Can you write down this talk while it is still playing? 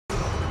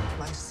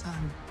My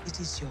son, it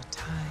is your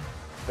time.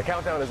 The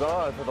countdown is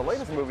on for the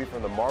latest movie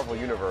from the Marvel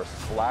Universe,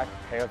 Black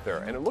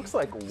Panther, and it looks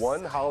like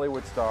one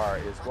Hollywood star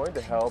is going to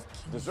help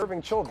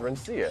deserving children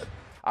see it.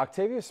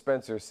 Octavia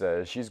Spencer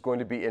says she's going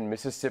to be in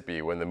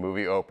Mississippi when the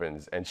movie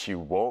opens, and she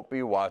won't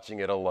be watching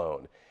it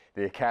alone.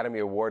 The Academy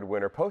Award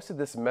winner posted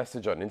this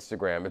message on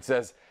Instagram. It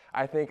says,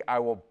 "I think I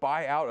will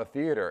buy out a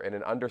theater in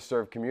an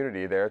underserved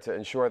community there to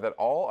ensure that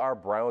all our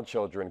brown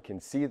children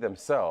can see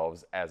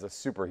themselves as a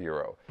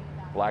superhero."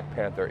 Black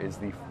Panther is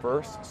the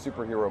first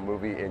superhero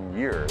movie in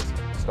years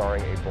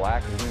starring a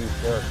black lead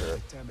character.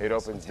 It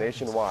opens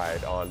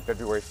nationwide on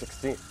February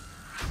 16th.